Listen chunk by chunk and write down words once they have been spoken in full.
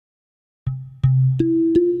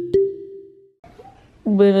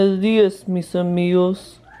Buenos dias, mis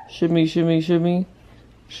amigos. Shimmy, shimmy, shimmy.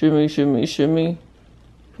 Shimmy, shimmy, shimmy.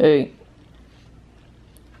 Hey.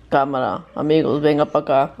 Cámara. Amigos, venga para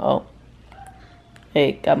acá. Oh.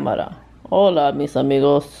 Hey, cámara. Hola, mis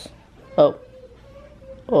amigos. Oh.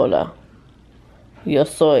 Hola. Yo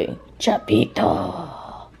soy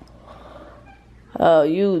Chapito. How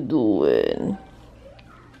you doing?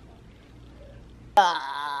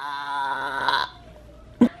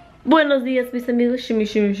 Buenos dias, mis amigos. Shimmy,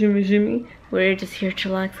 shimmy, shimmy, shimmy. We're just here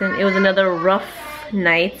chillaxing. It was another rough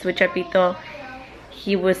night with Chapito.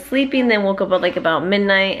 He was sleeping, then woke up at like about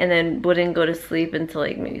midnight, and then wouldn't go to sleep until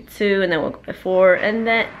like maybe 2, and then woke up at 4, and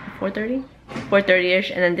then 4:30?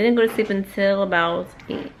 4:30ish, and then didn't go to sleep until about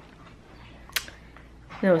 8.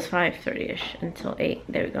 No, it was 5:30ish until 8.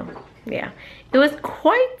 There we go. Yeah, it was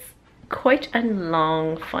quite a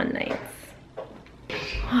long, fun night.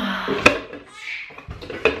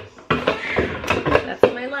 That's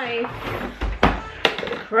my life.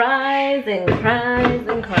 Cries and cries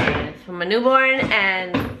and cries from a newborn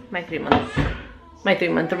and my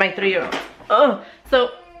 3-year-old. Oh,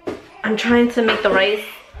 so I'm trying to make the rice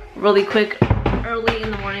really quick early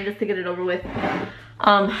in the morning just to get it over with.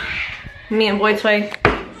 Me and BOYTOY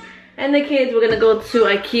and the kids, we're gonna go to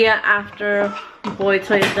IKEA after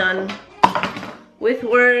BOYTOY is done with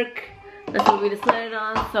work. That's what we decided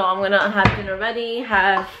on. So I'm gonna have dinner ready,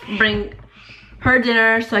 bring her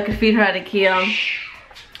dinner so I can feed her at IKEA.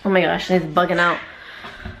 Oh my gosh, she's bugging out.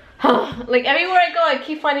 Like everywhere I go, I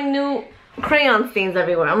keep finding new crayon stains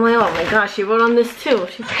everywhere. I'm like, oh my gosh, she wrote on this too.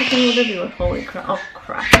 She's picking it everywhere. Holy crap. Oh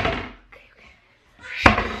crap. Okay.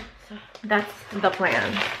 So that's the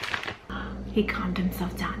plan. He calmed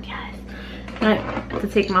himself down, guys. I have to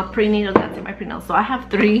take my prenatals. I take my prenatals. So I have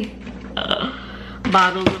 3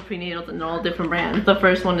 bottles of prenatals and they're all different brands. The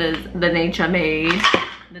first one is the Nature Made.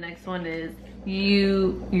 The next one is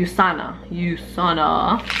Usana.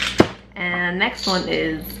 And next one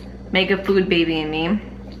is Mega Food Baby and Me.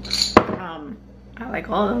 I like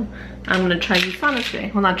all of them. I'm gonna try Usana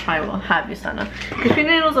today. Well, not try, we'll have Usana. Because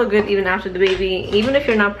prenatals are good even after the baby. Even if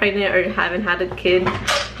you're not pregnant or haven't had a kid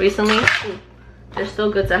recently, they're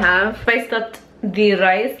still good to have. Spiced up the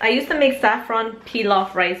rice. I used to make saffron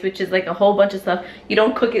pilaf rice, which is like a whole bunch of stuff. You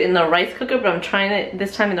don't cook it in the rice cooker, but I'm trying it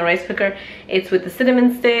this time in the rice cooker. It's with the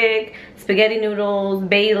cinnamon stick, spaghetti noodles,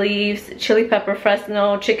 bay leaves, chili pepper,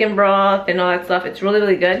 Fresno, chicken broth, and all that stuff. It's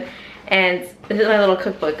really good. And this is my little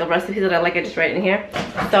cookbook of recipes that I like. I just write in here.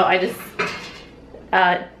 So I just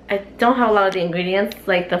I don't have a lot of the ingredients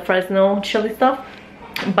like the Fresno chili stuff,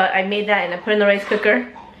 but I made that and I put it in the rice cooker.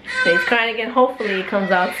 So he's crying again. Hopefully it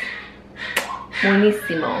comes out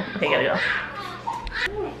buenísimo. Okay, gotta go.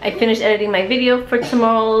 I finished editing my video for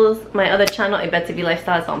my other channel, A Betsy V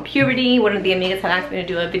Lifestyle. It's on puberty. One of the amigas had asked me to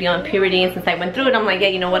do a video on puberty, and since I went through it, I'm like, yeah,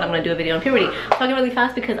 you know what, I'm gonna do a video on puberty. I'm talking really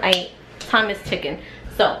fast because time is ticking.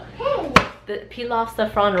 So the pilaf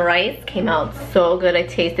saffron rice came out so good. I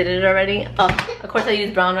tasted it already. Of course I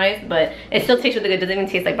used brown rice, but it still tastes really good. It doesn't even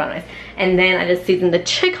taste like brown rice. And then I just seasoned the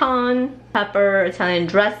chicken, pepper, Italian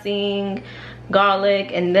dressing,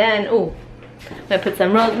 garlic, and then I'm gonna put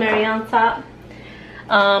some rosemary on top.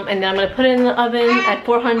 And then I'm gonna put it in the oven at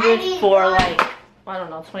 400 for like, I don't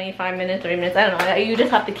know, 25 minutes, 30 minutes, I don't know. You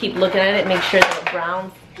just have to keep looking at it, make sure that it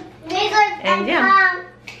browns. And yeah.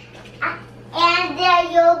 And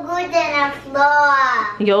the yogurt in the floor.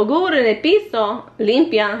 Yogurt in el piso.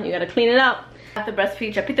 Limpia. You gotta clean it up. I have to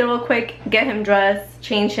breastfeed Chapito real quick, get him dressed,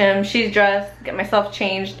 change him, she's dressed, get myself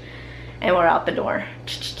changed, and we're out the door.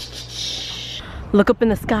 Look up in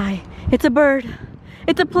the sky. It's a bird.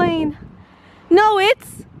 It's a plane. No,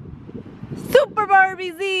 it's Super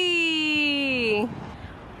Barbie Z.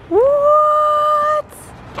 What?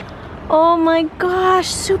 Oh my gosh,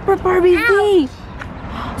 Super Barbie Z.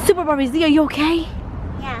 Super Barbie Z, are you okay?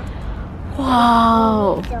 Yeah.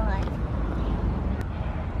 Wow.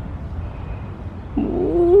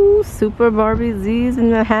 Ooh, Super Barbie Z's in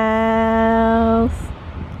the house.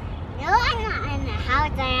 No, I'm not in the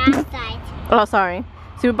house, I'm outside. Oh, sorry.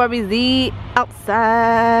 Super Barbie Z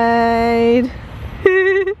outside.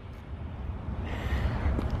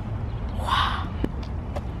 Wow.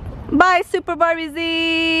 Bye, Super Barbie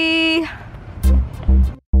Z.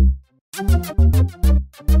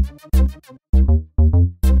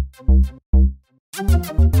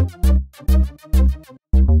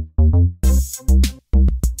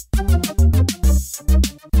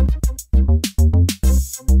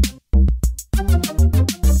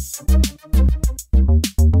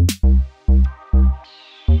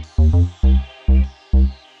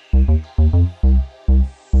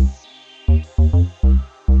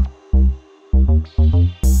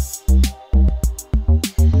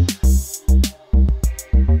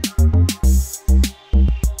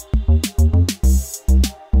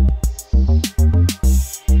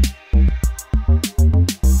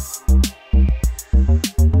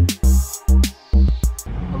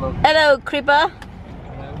 Hello, creeper.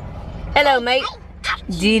 Hello, mate.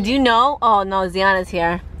 Did you know? Oh no, Ziana's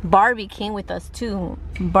here. Barbie came with us too.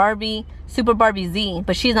 Barbie, Super Barbie Z,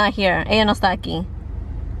 but she's not here. Ella no está aquí.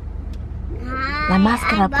 La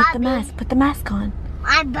máscara, put the mask on.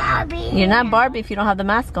 I'm Barbie. You're not Barbie if you don't have the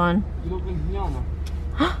mask on. You look like Ziana.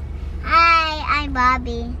 Hi, I'm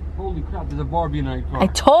Barbie. Holy crap, there's a Barbie in our car. I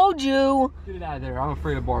told you. Get it out of there. I'm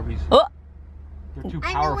afraid of Barbies. Oh, They're too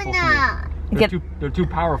I powerful know for me. They're too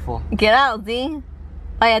powerful. get out, Z.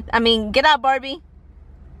 I mean, get out, Barbie.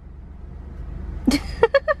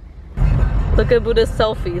 Look at Buddha's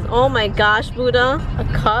selfies. Oh my gosh, Buddha. A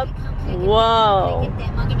cup. Whoa.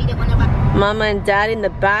 Mama and Daddy in the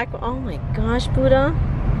back. Oh my gosh, Buddha.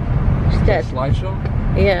 She's got Slideshow?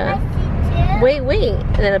 yeah. Wait.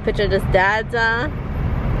 And then a picture of this dad's. I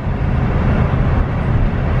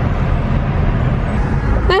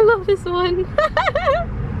love this one.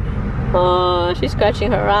 Oh, she's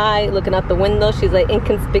scratching her eye, looking out the window. She's like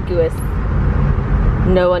inconspicuous.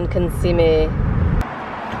 No one can see me.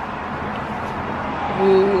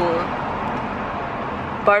 Ooh.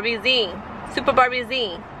 Barbie Z. Super Barbie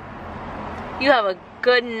Z. You have a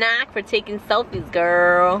good knack for taking selfies,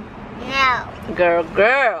 girl. No.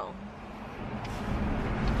 Girl.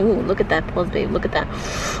 Ooh, look at that pose, babe. Look at that.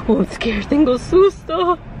 Oh, I'm scared. Tengo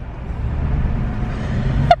susto.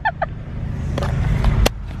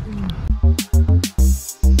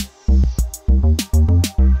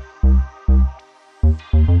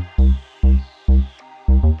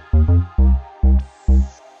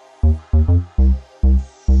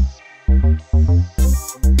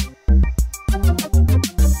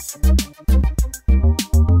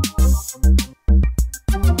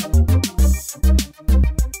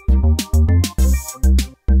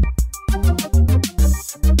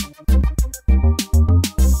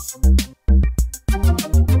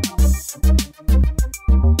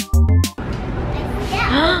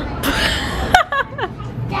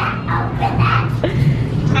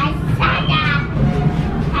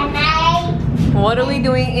 What are we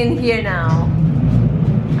doing in here now?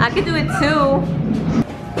 I could do it too.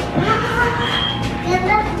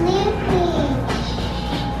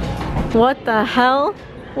 What the hell?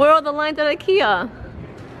 Where are all the lines at IKEA?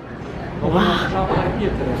 Wow.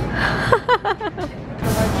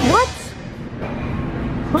 What?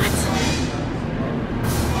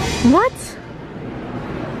 What?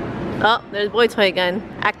 Oh, there's BOYTOY again,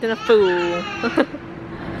 acting a fool.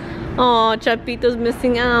 Oh, Chapito's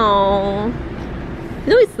missing out.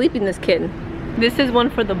 He's always sleeping, this kid. This is one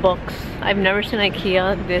for the books. I've never seen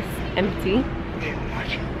IKEA this empty.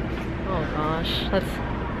 Oh gosh, that's...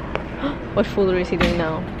 What foolery is he doing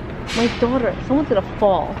now? My daughter, someone's gonna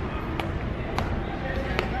fall.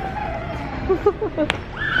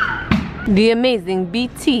 The amazing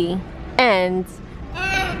BT and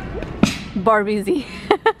Barbie Z.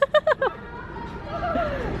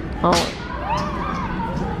 Oh.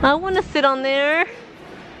 I wanna sit on there.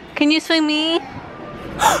 Can you swing me?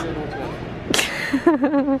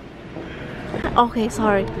 Okay,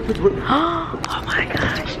 sorry. Oh my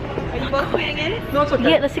gosh. Are you both putting in? No, it's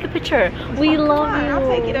okay. Yeah, let's take a picture. We love you. I'll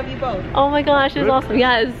take it of you both. Oh my gosh, it's awesome.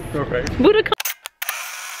 Yes. Okay. Buddha.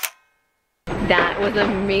 That was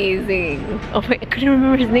amazing. Oh my, I couldn't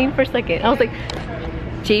remember his name for a second. I was like,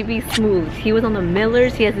 JB Smooth. He was on the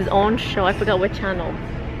Millers. He has his own show. I forgot what channel.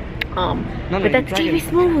 But that's JB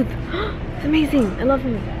Smooth. It's amazing. I love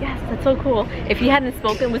him. Yes, that's so cool. If he hadn't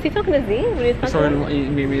spoken, was he talking to Z? When he was talking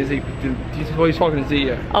He's talking to Z,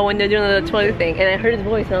 yeah. Oh, when they're doing the toilet thing, and I heard his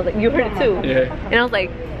voice, and I was like, you heard it too? Yeah. And I was like,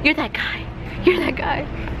 you're that guy. You're that guy.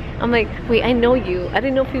 I'm like, wait, I know you. I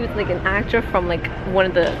didn't know if he was like an actor from like one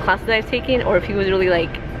of the classes I've taken, or if he was really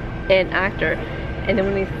like an actor. And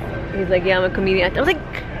then when he's like, yeah, I'm a comedian. I was like,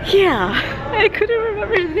 yeah. I couldn't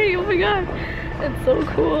remember his name. Oh my god, that's so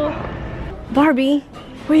cool. Barbie,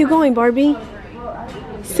 where are you going, Barbie?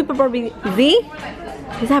 Super Barbie Z?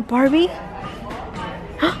 Is that Barbie?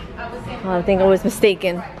 Oh, I think I was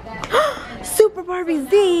mistaken. Super Barbie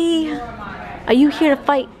Z! Are you here to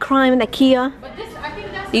fight crime in IKEA?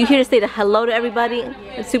 Are you here to say hello to everybody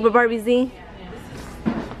at Super Barbie Z?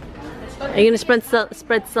 Are you gonna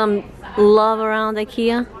spread some love around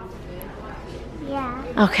IKEA? Yeah.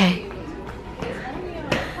 Okay.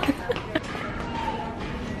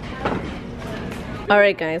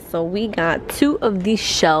 Alright guys, so we got 2 of these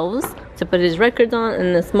shelves to put his records on,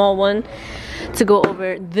 and a small one to go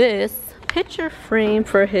over this picture frame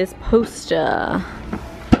for his poster.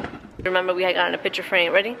 Remember, we had gotten a picture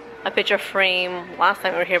frame, ready? A picture frame last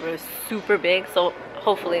time we were here, but it was super big, so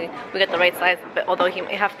hopefully we got the right size, but although he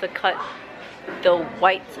might have to cut the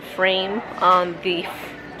white frame on the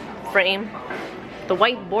frame, the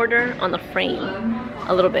white border on the frame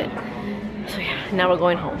a little bit. So yeah, now we're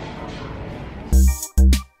going home.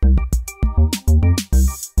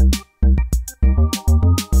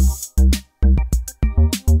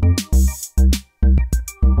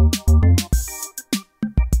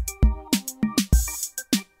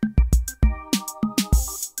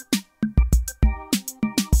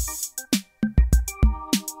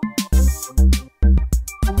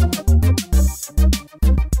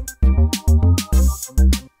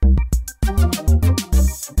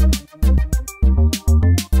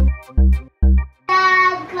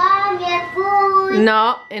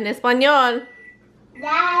 No, en español.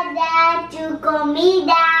 Dada tu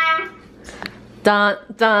comida. Dun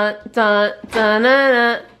dun dun dun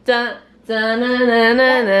dun dun dun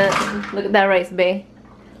dun dun. Look at that rice, bae.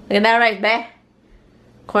 Look at that rice, bae.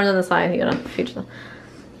 Corn on the side. You gotta feature them.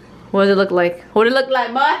 What does it look like? What does it look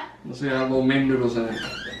like, boy? Let's see, I have little mini noodles in it.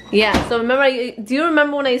 Yeah. So remember, do you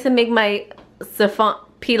remember when I used to make my saffron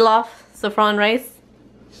pilaf saffron rice?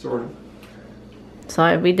 Sort of. So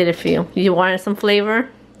I redid it for you. You wanted some flavor?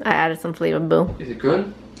 I added some flavor, boo. Is it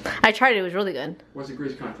good? I tried it. It was really good. What's the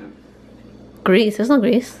grease content? Grease? There's no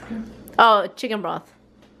grease. Oh, chicken broth.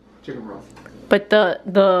 Chicken broth. But the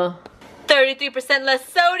 33% less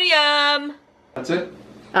sodium. That's it?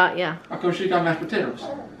 Yeah. How come she got mashed potatoes?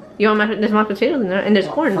 You want there's mashed potatoes in there, and there's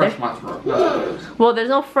corn in there. Fresh mashed potatoes. Well, there's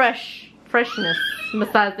no freshness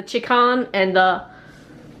besides the chicken and the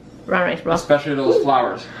brown rice, bro. Especially those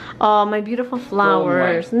flowers. Oh, my beautiful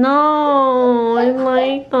flowers. No, I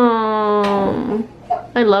like them.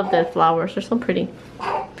 I love the flowers. They're so pretty.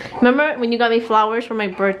 Remember when you got me flowers for my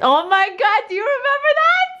birthday? Oh my God, do you remember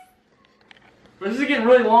that? This is getting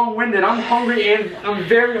really long-winded. I'm hungry and I'm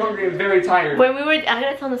very hungry and very tired. When we were, I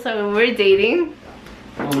gotta tell the story, when we were dating,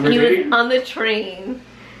 he was on the train.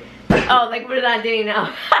 Oh, like we're not dating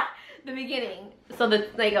now. The beginning. So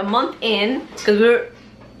like a month in, because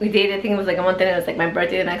we dated, I think it was like a month in, it was like my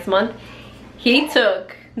birthday the next month. He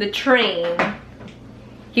took the train.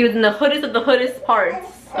 He was in the hoodest of the hoodest parts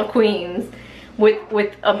of Queens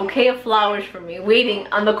with a bouquet of flowers for me, waiting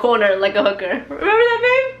on the corner like a hooker. Remember that,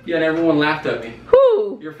 babe? Yeah, and everyone laughed at me.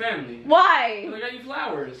 Who? Your family. Why? They got you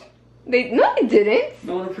flowers. No, they didn't.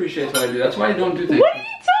 No one appreciates what I do. That's why I don't do things. What are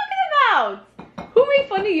you talking about? Who made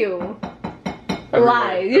fun of you?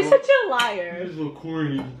 Lie. You're such a liar. You're just a little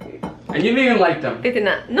corny. And you didn't even like them. They did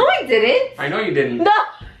not. No, I didn't. I know you didn't. No.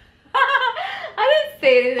 I didn't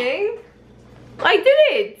say anything. I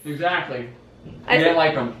didn't. Exactly. I You didn't said-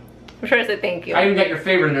 like them. I'm sure I said thank you. I even got your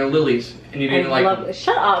favorite and they're lilies, and you didn't like them.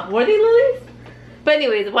 Shut up. Were they lilies? But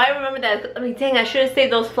anyways, why I remember that? I mean, dang, I should have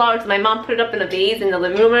saved those flowers. My mom put it up in a vase in the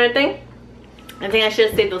living room and everything. I think I should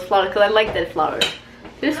have saved those flowers because I like dead flowers.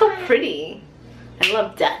 They're so pretty. I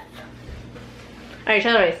love death. Alright,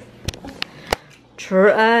 try the rice.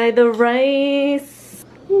 Try the rice.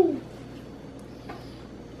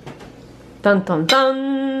 Dun dun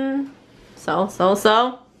dun. So.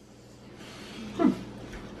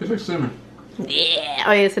 Tastes like cinnamon. Yeah.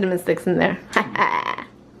 Oh yeah, cinnamon sticks in there.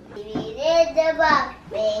 Baby did the walk,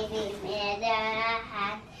 baby made the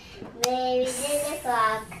hat. Baby did the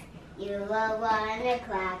clock, you were 1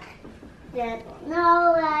 o'clock.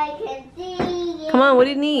 No, I can see you. Come on, what do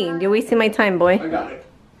you need? You're wasting my time, boy. I got it.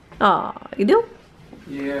 Oh, you do?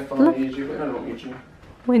 Yeah, if I need you, but I don't need you.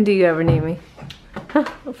 When do you ever need me?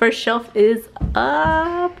 First shelf is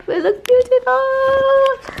up. It looks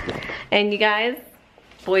beautiful. And you guys,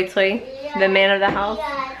 BOYTOY, the man of the house,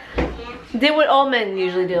 did what all men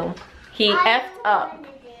usually do. He effed up.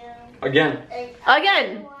 Again.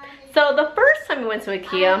 So the first time we went to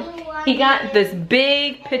IKEA, he got this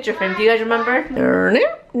big picture frame. Do you guys remember?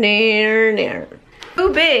 Too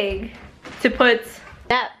big to put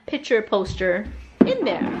that picture poster in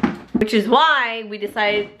there. Which is why we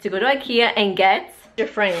decided to go to IKEA and get the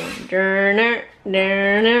frame.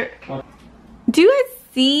 Do you guys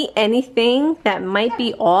see anything that might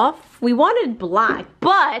be off? We wanted black,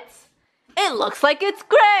 but it looks like it's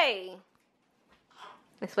gray.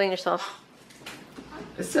 Explain yourself.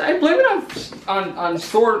 I blame it on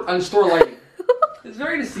store lighting. It's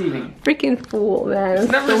very deceiving. Freaking fool, man.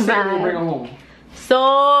 It's never so the same when you mad. bring them home.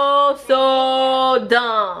 So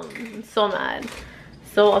dumb. So mad.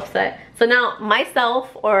 So upset. So now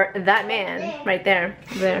myself or that man right there,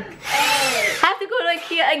 have to go to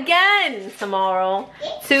IKEA again tomorrow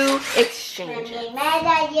to exchange it. I'm mad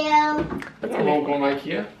at you. I don't know I'm going to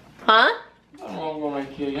Ikea. Huh? I don't know I'm going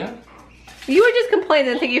to Ikea yet. You were just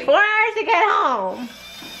complaining it took you 4 hours to get home.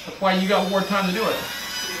 That's why you got more time to do it.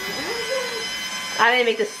 I didn't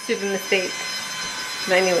make this stupid mistake.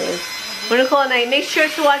 But anyways, we're gonna call it night. Make sure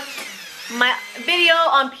to watch my video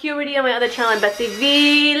on puberty on my other channel, Betsy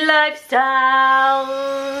V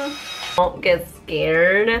Lifestyle. Don't get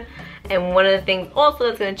scared. And one of the things also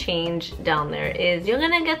that's gonna change down there is you're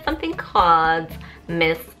gonna get something called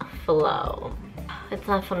Miss Flow. It's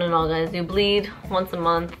not fun at all, guys. You bleed once a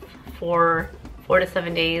month for 4 to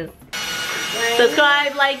 7 days.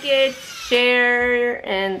 Subscribe, like it, share,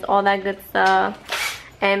 and all that good stuff.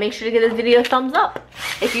 And make sure to give this video a thumbs up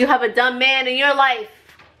if you have a dumb man in your life.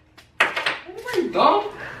 Dumb?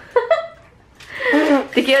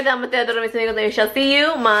 Te quiero, te amo, te adoro, mis amigos. We shall see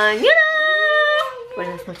you mañana.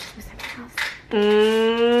 Buenas noches, mis amigos.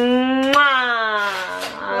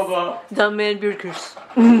 Mwah. Dumb man beard curse.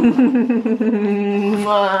 Mwah.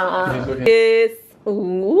 Yes.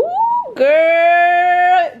 Ooh,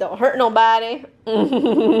 girl. Don't hurt nobody.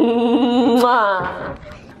 Mwah.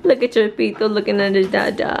 Look at Chapito looking at his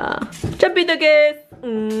dada. Chapito kiss.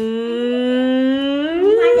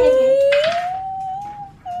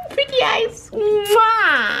 Pretty eyes.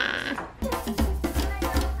 Mwah.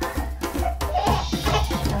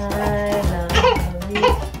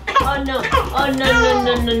 Oh no. Oh no.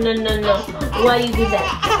 Why you do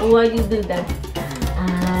that? Why you do that?